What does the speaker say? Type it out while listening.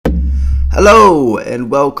Hello and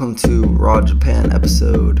welcome to Raw Japan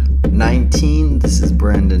episode 19. This is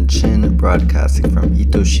Brandon Chin broadcasting from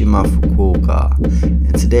Itoshima, Fukuoka.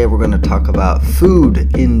 And today we're going to talk about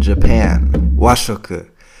food in Japan, washoku.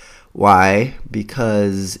 Why?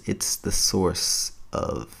 Because it's the source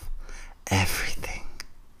of everything.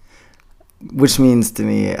 Which means to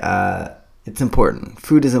me, it's important.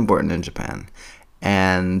 Food is important in Japan.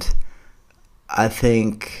 And I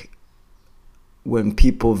think when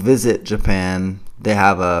people visit Japan, they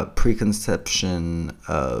have a preconception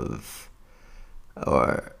of,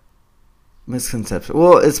 or misconception,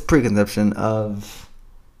 well, it's preconception of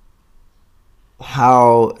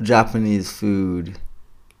how Japanese food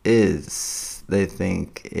is. They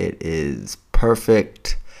think it is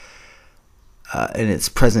perfect in its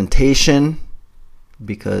presentation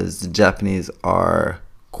because the Japanese are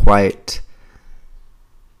quite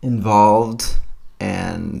involved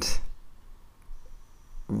and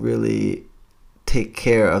really take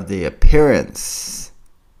care of the appearance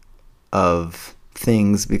of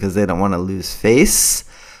things because they don't want to lose face.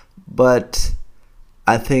 But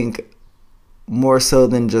I think more so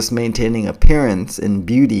than just maintaining appearance and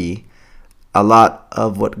beauty, a lot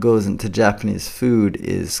of what goes into Japanese food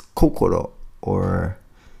is kokoro, or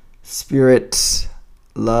spirit,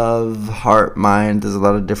 love, heart, mind. There's a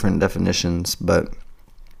lot of different definitions, but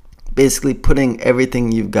basically putting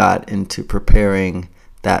everything you've got into preparing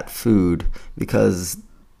that food, because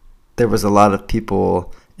there was a lot of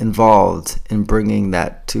people involved in bringing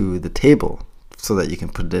that to the table so that you can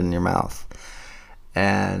put it in your mouth.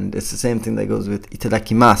 And it's the same thing that goes with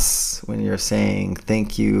itadakimasu. When you're saying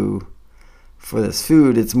thank you for this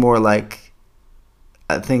food, it's more like,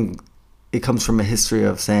 I think it comes from a history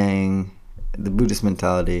of saying, the Buddhist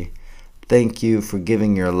mentality, thank you for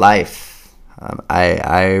giving your life.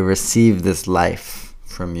 I receive this life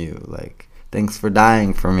from you. Like, thanks for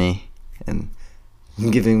dying for me and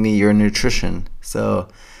giving me your nutrition. So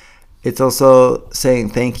it's also saying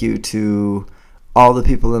thank you to all the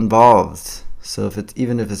people involved. So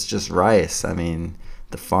even if it's just rice, I mean,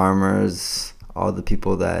 the farmers, all the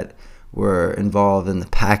people that were involved in the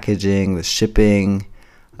packaging, the shipping,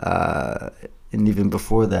 and even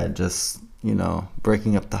before that, just,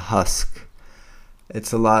 breaking up the husk.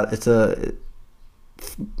 It's a lot.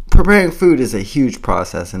 Preparing food is a huge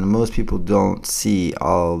process, and most people don't see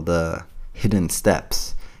all the hidden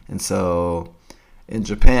steps. And so in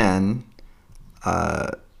Japan,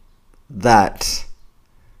 that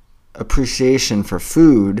appreciation for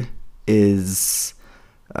food is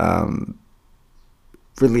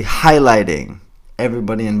really highlighting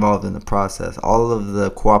everybody involved in the process, all of the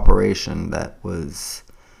cooperation that was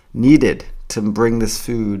needed to bring this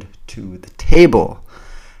food to the table.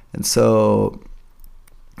 And so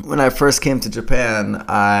when I first came to Japan,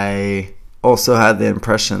 I also had the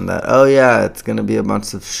impression that, oh yeah, it's going to be a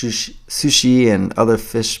bunch of sushi and other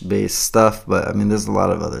fish-based stuff, but I mean, there's a lot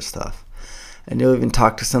of other stuff. And you'll even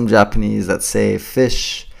talk to some Japanese that say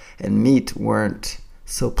fish and meat weren't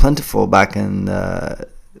so plentiful back in the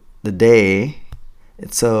day.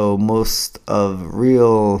 And so most of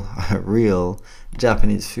real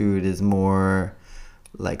Japanese food is more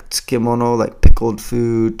like tsukemono, like pickled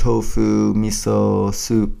food, tofu, miso,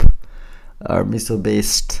 soup, or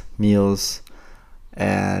miso-based meals.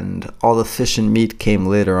 And all the fish and meat came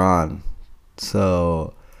later on.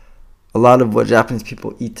 So a lot of what Japanese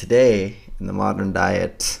people eat today in the modern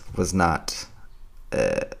diet was not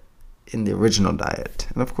in the original diet.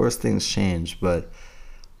 And of course things change, but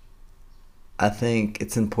I think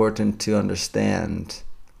it's important to understand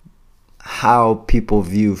how people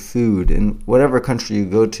view food in whatever country you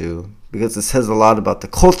go to, because it says a lot about the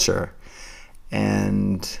culture.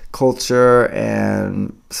 And culture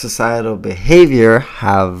and societal behavior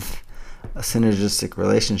have a synergistic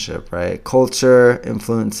relationship, right? Culture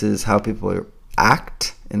influences how people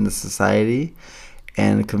act in the society,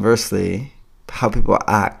 and conversely, how people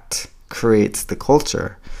act creates the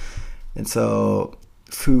culture. And so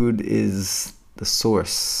food is the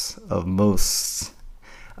source of most.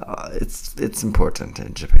 It's important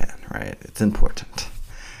in Japan, right? It's important.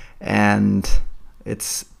 And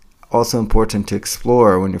it's also important to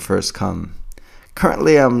explore when you first come.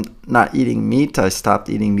 Currently, I'm not eating meat. I stopped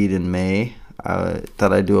eating meat in May. I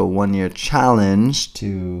thought I'd do a 1-year challenge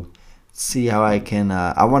to see how I can.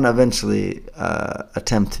 I want to eventually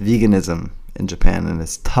attempt veganism in Japan, and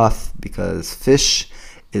it's tough because fish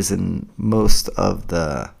is in most of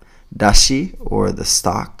the dashi, or the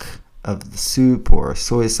stock of the soup or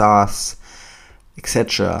soy sauce,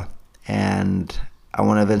 etc. And I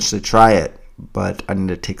want to eventually try it, but I need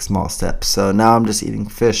to take small steps. So now I'm just eating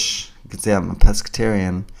fish. You could say I'm a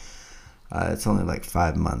pescatarian. It's only like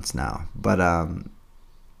 5 months now. But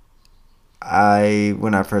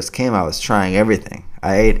when I first came, I was trying everything.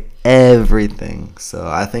 I ate everything. So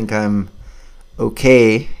I think I'm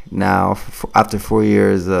okay now after 4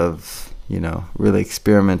 years of, really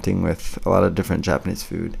experimenting with a lot of different Japanese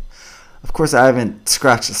food. Of course, I haven't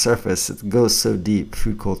scratched the surface. It goes so deep,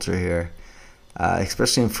 food culture here,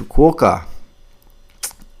 especially in Fukuoka.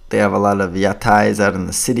 They have a lot of yatais out in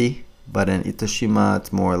the city, but in Itoshima,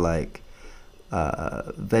 it's more like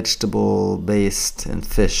vegetable based and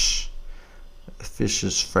fish. Fish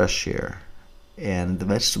is fresh here, and the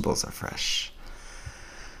vegetables are fresh.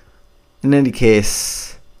 In any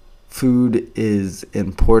case, food is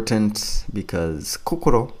important because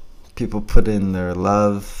kokoro, people put in their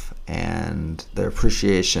love and their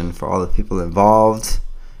appreciation for all the people involved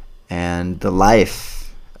and the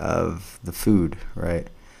life of the food, right?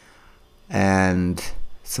 And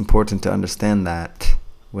it's important to understand that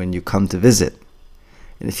when you come to visit.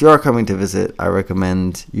 And if you are coming to visit, I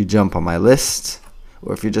recommend you jump on my list.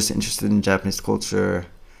 Or if you're just interested in Japanese culture,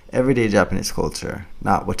 everyday Japanese culture,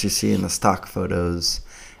 not what you see in the stock photos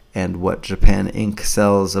and what Japan Inc.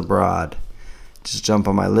 sells abroad, just jump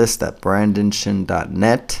on my list at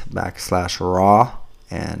brandonshin.net/raw,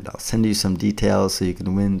 and I'll send you some details so you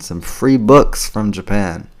can win some free books from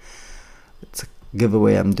Japan. It's a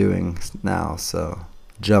giveaway I'm doing now, so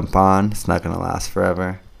jump on. It's not going to last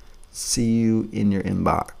forever. See you in your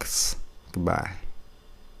inbox. Goodbye.